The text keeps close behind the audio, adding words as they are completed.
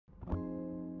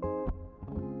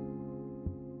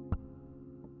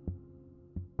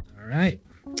right,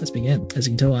 let's begin. As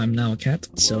you can tell, I'm now a cat,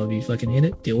 so if you fucking hate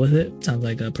it, deal with it. Sounds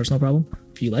like a personal problem.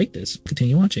 If you like this,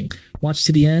 continue watching. Watch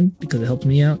to the end because it helps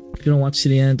me out. If you don't watch to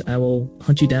the end, I will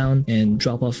hunt you down and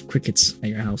drop off crickets at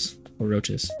your house. Or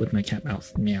roaches with my cat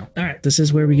mouth. Meow. Alright, this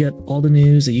is where we get all the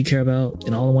news that you care about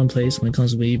in all in one place when it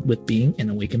comes to with being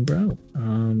an awakened bro.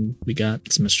 We got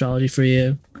some astrology for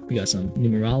you. We got some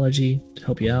numerology to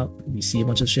help you out. We see a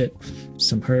bunch of shit,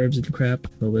 some herbs and crap,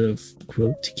 a little bit of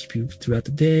quote to keep you throughout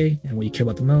the day and what you care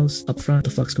about the most. Up front,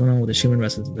 the fuck's going on with the human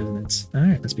resonance.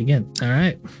 Alright, let's begin.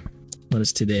 Alright, what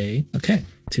is today? Okay.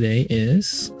 Today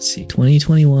is, let's see,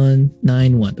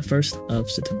 2021-9-1, the 1st of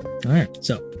September. Alright,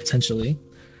 so essentially,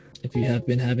 if you have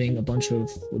been having a bunch of,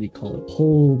 what do you call it,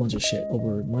 whole bunch of shit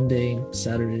over Monday,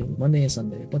 Monday and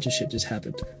Sunday, a bunch of shit just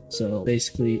happened. So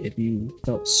basically, if you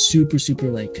felt super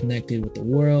like connected with the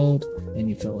world and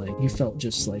you felt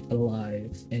just like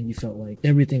alive and you felt like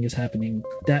everything is happening,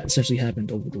 that essentially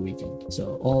happened over the weekend.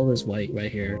 So all this white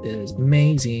right here is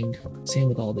amazing. Same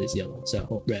with all this yellow.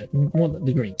 So red, well,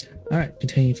 the green. All right,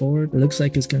 continue forward. It looks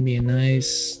like it's gonna be a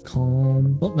nice,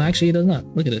 calm. Well, actually, it does not.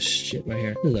 Look at this shit right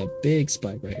here. There's a big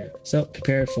spike right here. So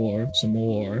prepare for some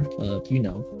more of,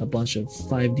 a bunch of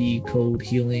 5D code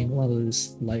healing. A lot of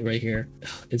this light right here.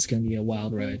 It's gonna be a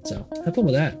wild ride. So have fun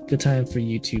with that. Good time for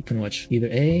you to pretty much either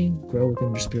A, grow within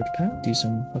your spiritual path, do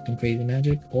some fucking crazy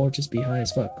magic, or just be high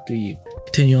as fuck. Do you?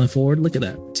 Continue on forward. Look at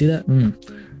that. See that?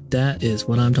 That is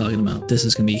what I'm talking about. This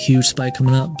is gonna be a huge spike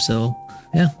coming up. So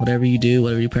yeah, whatever you do,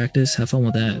 whatever you practice, have fun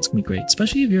with that. It's gonna be great,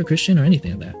 especially if you're a Christian or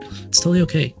anything like that. It's totally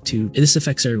okay this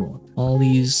affects everyone. All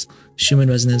these Schumann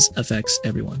resonance affects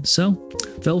everyone. So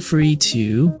feel free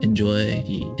to enjoy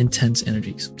the intense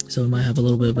energies. So we might have a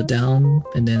little bit of a down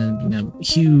and then a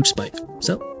huge spike.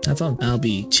 So have fun. I'll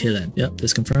be chilling. Yep,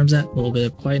 this confirms that. A little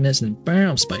bit of quietness and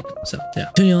bam, spike. So yeah.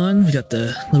 Continue on. We got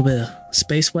the little bit of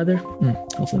space weather.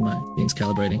 Hopefully my thing's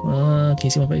calibrating. Can you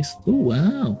see my face? Ooh,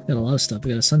 wow. Got a lot of stuff. We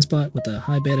got a sunspot with a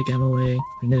high beta gamma ray,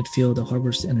 magnetic field that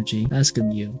harbors energy. That's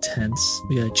gonna be intense.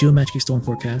 We got a geometric storm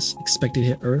forecast expected to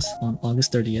hit Earth on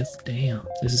August 30th. Damn,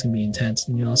 this is gonna be intense.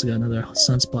 And you also got another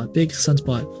sunspot, big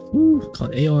sunspot,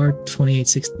 called AR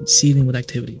 2860, seething with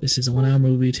activity. This is a 1-hour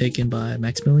movie taken by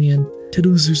Maximilian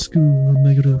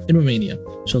Tedescu in Romania.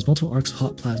 Shows multiple arcs of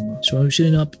hot plasma,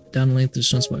 shooting up down the length of the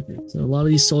sunspot grid. So a lot of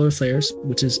these solar flares,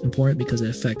 which is important because it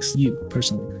affects you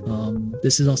personally.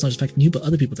 This is also not just affecting you, but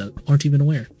other people that aren't even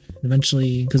aware.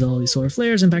 Eventually, because all these solar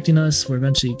flares impacting us, we're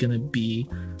eventually going to be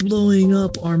blowing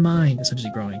up our mind,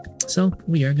 essentially growing. So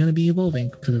we are going to be evolving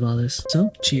because of all this.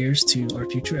 So cheers to our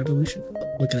future evolution.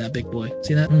 Look at that big boy.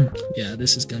 See that? Yeah,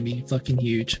 this is going to be fucking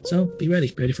huge. So be ready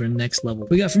for the next level.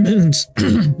 We got for moons.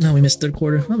 No, we missed third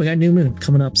quarter. Oh, we got a new moon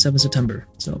coming up 7th September.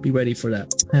 So be ready for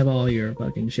that. Have all your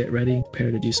fucking shit ready.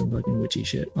 Prepare to do some fucking witchy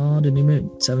shit on the new moon.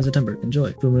 7th September.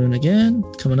 Enjoy. Full moon again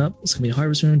coming up. It's going to be a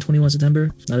harvest moon 21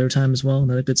 September. Another time as well.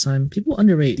 Another good sign. People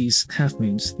underrate these half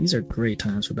moons. These are great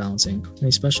times for balancing.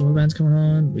 Any special events coming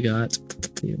on? We got,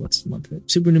 what's the month?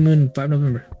 Super new moon 5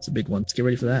 November. It's a big one. Let's get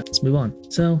ready for that. Let's move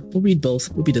on. So we'll read both.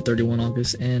 We'll be the 31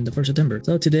 August and the 1st September.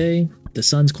 So today, the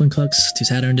sun's quincunx to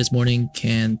Saturn this morning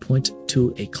can point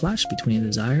to a clash between a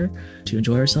desire to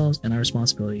enjoy ourselves and our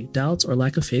responsibility. Doubts or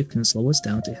lack of faith can slow us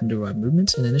down to hinder our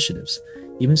movements and initiatives.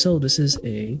 Even so, this is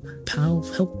a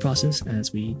help process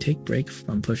as we take break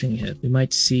from pushing ahead. We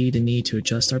might see the need to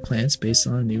adjust our plans based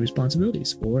on new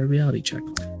responsibilities or a reality check.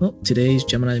 Well, today's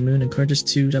Gemini moon encourages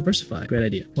us to diversify. Great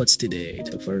idea. What's today?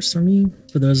 The 1st for me.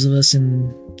 For those of us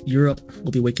in Europe,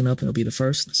 we'll be waking up and it'll be the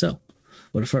 1st. So,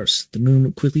 what a 1st. The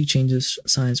moon quickly changes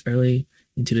signs early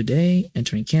into the day,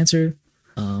 entering Cancer.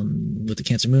 With the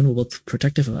Cancer moon, we're both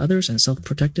protective of others and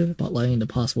self-protective, spotlighting the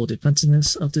possible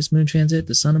defensiveness of this moon transit.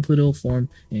 The Sun and Pluto form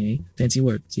a fancy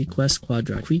word, sequest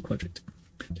quadrant.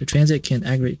 The transit can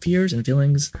aggravate fears and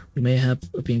feelings we may have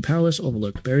of being powerless or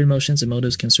overlooked. Buried emotions and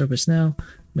motives can surface now,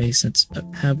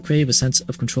 crave a sense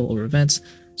of control over events,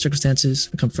 circumstances,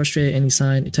 become frustrated at any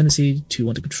sign, a tendency to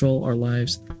want to control our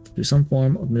lives through some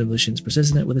form of manipulation is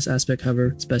persistent with this aspect. However,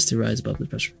 it's best to rise above the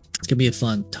pressure. It's gonna be a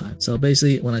fun time. So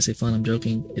basically, when I say fun, I'm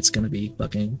joking. It's gonna be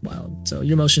fucking wild. So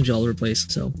your emotions are all over the place.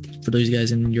 So for those of you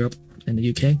guys in Europe and the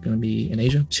UK, gonna be in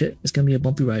Asia, shit, it's gonna be a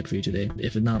bumpy ride for you today.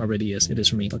 If it not already is, it is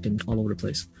for me, fucking all over the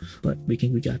place. But we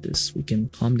got this. We can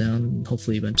calm down and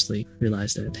hopefully eventually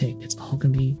realize that, hey, it's all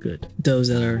gonna be good. Those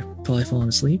that are probably falling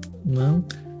asleep, well,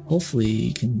 hopefully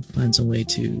you can find some way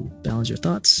to balance your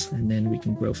thoughts and then we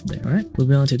can grow from there. All right,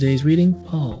 moving on to today's reading.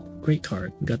 Oh, great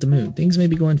card. We got the moon. Things may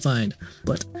be going fine,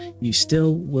 but you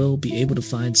still will be able to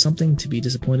find something to be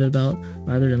disappointed about.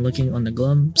 Rather than looking on the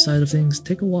glum side of things,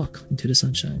 take a walk into the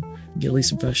sunshine. Get at least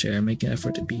some fresh air and make an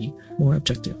effort to be more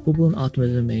objective. Football and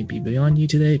optimism may be beyond you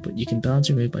today, but you can balance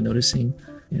your mood by noticing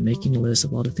and making a list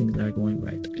of all the things that are going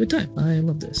right. Good time. I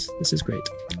love this. This is great.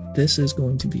 This is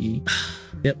going to be...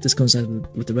 Yep, this coincides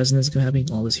with the resonance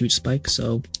having all this huge spike.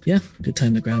 So yeah, good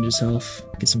time to ground yourself,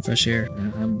 get some fresh air.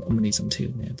 I'm gonna need some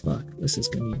too, man. Fuck, this is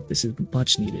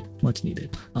much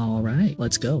needed. All right,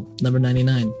 let's go. Number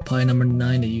 99, probably number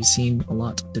 9 that you've seen a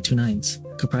lot. The 2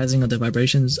 9s, comprising of the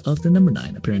vibrations of the number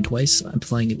 9, appearing twice,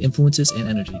 amplifying influences and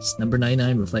energies. Number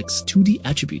 99 reflects 2D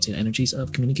attributes and energies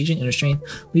of communication, inner strength,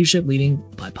 leadership, leading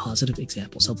by positive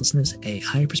example, selflessness, a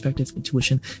higher perspective,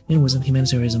 intuition, inner wisdom,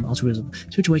 humanitarianism, altruism,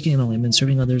 spiritual awakening, enlightenment,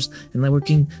 serving others, and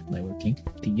networking,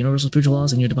 the universal spiritual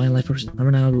laws, and your divine life purpose.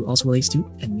 Number 9 also relates to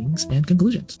endings and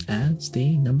conclusions, as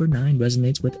the number 9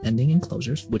 resonates with ending and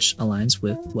closures, which aligns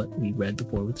with what we read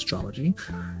before with astrology.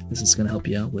 This is going to help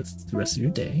you out with the rest of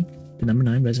your day. The number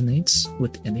 9 resonates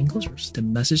with ending closures. The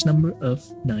message number of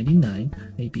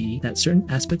 99 may be that certain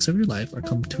aspects of your life are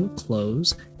come to a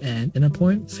close and an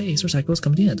important phase or cycle is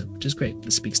coming to the end, which is great.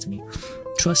 This speaks to me.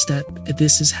 Trust that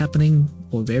this is happening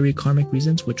for very karmic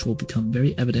reasons, which will become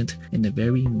very evident in the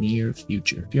very near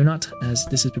future. Fear not, as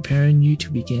this is preparing you to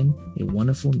begin a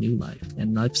wonderful new life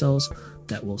and lifestyles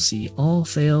that will see all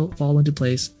fall into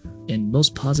place in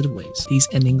most positive ways. These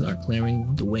endings are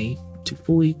clearing the way to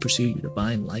fully pursue your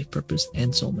divine life purpose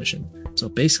and soul mission. So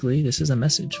basically, this is a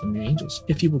message from your angels.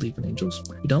 If you believe in angels,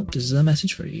 if you don't, this is a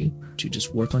message for you to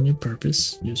just work on your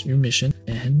purpose, use your mission,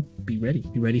 and be ready.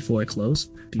 Be ready for a close.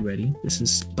 Be ready. This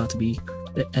is about to be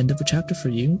the end of a chapter for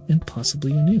you and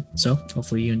possibly a new. So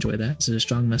hopefully you enjoy that. This is a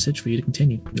strong message for you to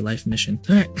continue your life mission.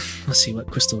 All right, let's see what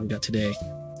crystal we got today.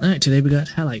 Alright, today we got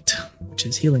halite, which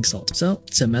is healing salt. So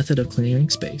it's a method of clearing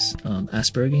space.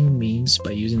 Asperging means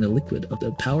by using the liquid of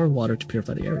the power of water to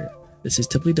purify the area. This is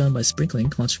typically done by sprinkling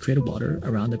concentrated water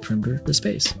around the perimeter of the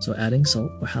space. So adding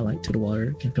salt or halite to the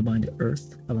water can combine the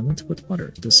earth element with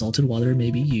water. The salted water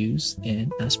may be used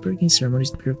in asperging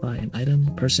ceremonies to purify an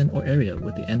item, person, or area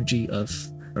with the energy of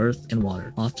earth and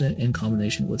water, often in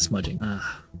combination with smudging.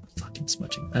 Fucking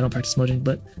smudging. I don't practice smudging,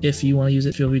 but if you want to use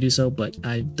it, feel free to do so, but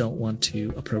I don't want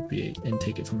to appropriate and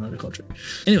take it from another culture.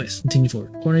 Anyways, continue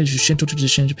forward. According to Shinto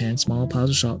tradition in Japan, small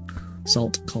piles of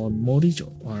salt called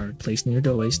morijo are placed near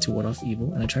doorways to ward off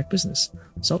evil and attract business.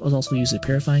 Salt is also used as a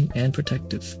purifying and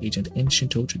protective agent in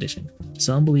Shinto tradition.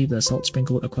 Some believe that salt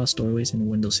sprinkled across doorways and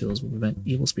window sills will prevent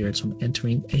evil spirits from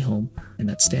entering a home, and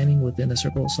that standing within a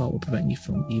circle of salt will prevent you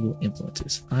from evil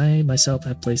influences. I myself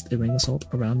have placed a ring of salt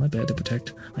around my bed to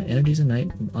protect my energies at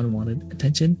night from unwanted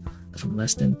attention from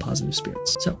less than positive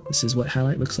spirits. So this is what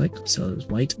halite looks like. So there's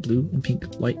white, blue, and pink.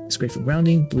 White is great for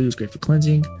grounding, blue is great for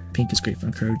cleansing, pink is great for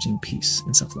encouraging peace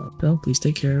and self-love. So please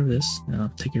take care of this.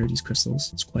 Take care of these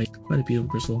crystals. It's quite a beautiful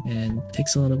crystal, and it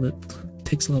takes a lot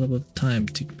of time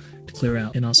to clear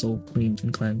out and also clean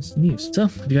and cleanse and use. So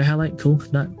if you got halite, cool.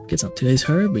 If not, get some. Today's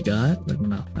herb we got,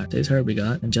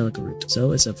 angelica root.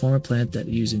 So it's a form of plant that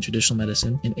is used in traditional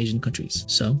medicine in Asian countries.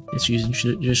 So it's used in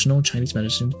traditional Chinese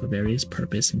medicine for various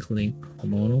purposes, including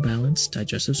hormonal balance,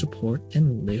 digestive support,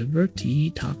 and liver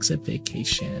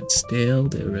detoxification. Still,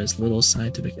 there is little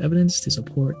scientific evidence to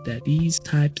support that these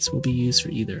types will be used for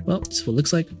either. Well, this is what it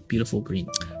looks like. Beautiful green.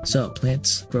 So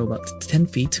plants grow about 10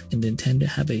 feet and then tend to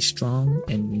have a strong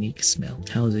and unique smell.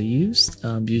 How is it used?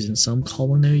 Used in some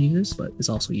culinary uses, but it's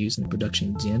also used in the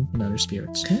production of yin and other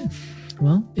spirits. Okay.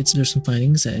 Well, there's some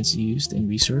findings that it's used in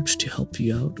research to help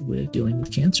you out with dealing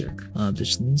with cancer.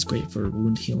 This is great for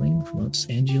wound healing, promotes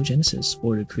angiogenesis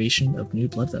or the creation of new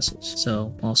blood vessels.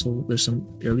 So also there's some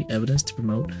early evidence to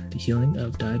promote the healing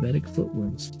of diabetic foot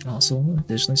wounds. Also,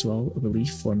 additionally as well, a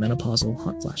relief for menopausal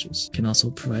hot flashes. Can also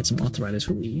provide some arthritis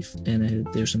relief, and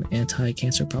there's some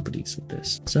anti-cancer properties with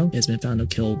this. So it's been found to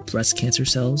kill breast cancer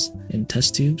cells in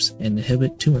test tubes and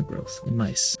inhibit tumor growth in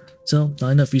mice. So not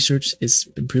enough research has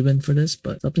been proven for this,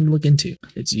 but something to look into.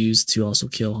 It's used to also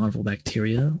kill harmful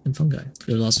bacteria and fungi.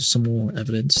 There's also some more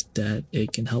evidence that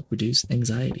it can help reduce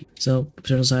anxiety. So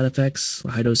potential side effects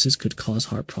for high doses could cause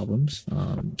heart problems.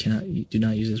 Do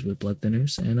not use this with blood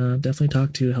thinners, and definitely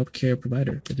talk to a healthcare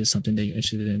provider if it's something that you're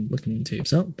interested in looking into.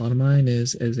 So bottom line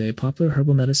is a popular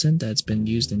herbal medicine that's been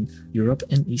used in Europe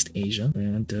and East Asia,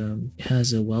 and it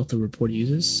has a wealth of reported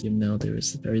uses, even though there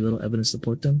is very little evidence to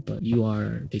support them. But you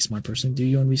are a smart personally, do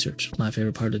your own research. My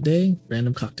favorite part of the day,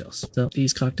 random cocktails. So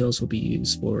these cocktails will be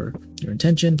used for your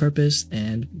intention, purpose,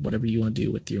 and whatever you want to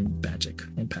do with your magic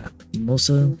and path.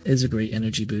 Mimosa is a great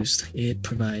energy boost. It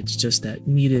provides just that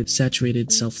needed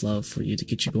saturated self-love for you to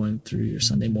get you going through your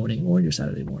Sunday morning or your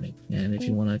Saturday morning. And if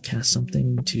you want to cast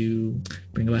something to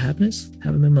bring about happiness,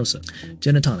 have a mimosa.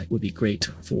 Gin and tonic would be great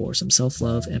for some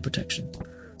self-love and protection.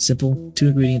 Simple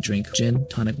 2-ingredient drink, gin,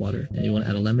 tonic water, and you want to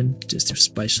add a lemon just to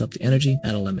spice up the energy.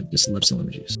 Add a lemon, just some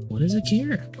lemon juice. What is a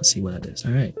kir? Let's see what that is.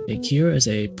 All right, a kir is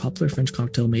a popular French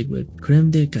cocktail made with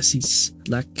creme de cassis,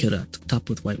 black currant, topped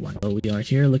with white wine. So we are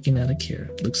here looking at a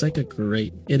kir. Looks like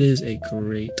it is a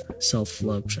great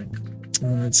self-love drink.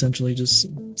 Essentially just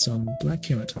some black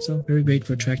currant. So very great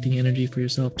for attracting energy for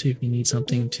yourself too. If you need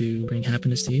something to bring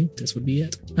happiness to you, this would be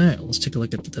it. All right, let's take a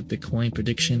look at the Bitcoin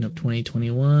prediction of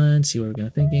 2021, see what we're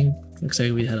gonna thinking. Looks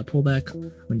like we had a pullback,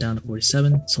 went down to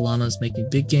 47. Solana's making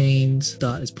big gains,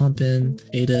 DOT is pumping,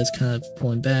 ADA is kind of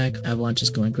pulling back, Avalanche is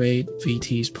going great,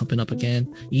 VT's pumping up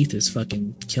again, ETH is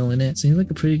fucking killing it. Seems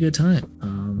like a pretty good time.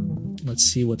 Let's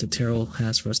see what the tarot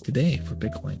has for us today for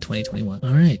Bitcoin 2021.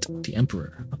 All right, the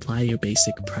Emperor. Apply your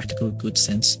basic practical good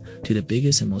sense to the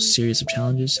biggest and most serious of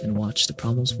challenges and watch the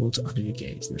problems float under your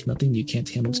gaze. There's nothing you can't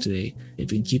handle today.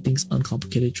 If you can keep things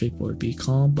uncomplicated, straightforward, be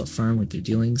calm but firm with your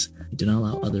dealings. You do not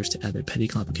allow others to add their petty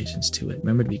complications to it.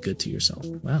 Remember to be good to yourself.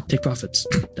 Wow, take profits.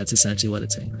 That's essentially what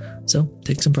it's saying. So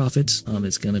take some profits.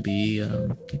 It's going to be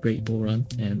a great bull run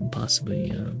and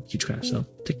possibly a huge crash. So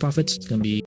take profits. It's going to be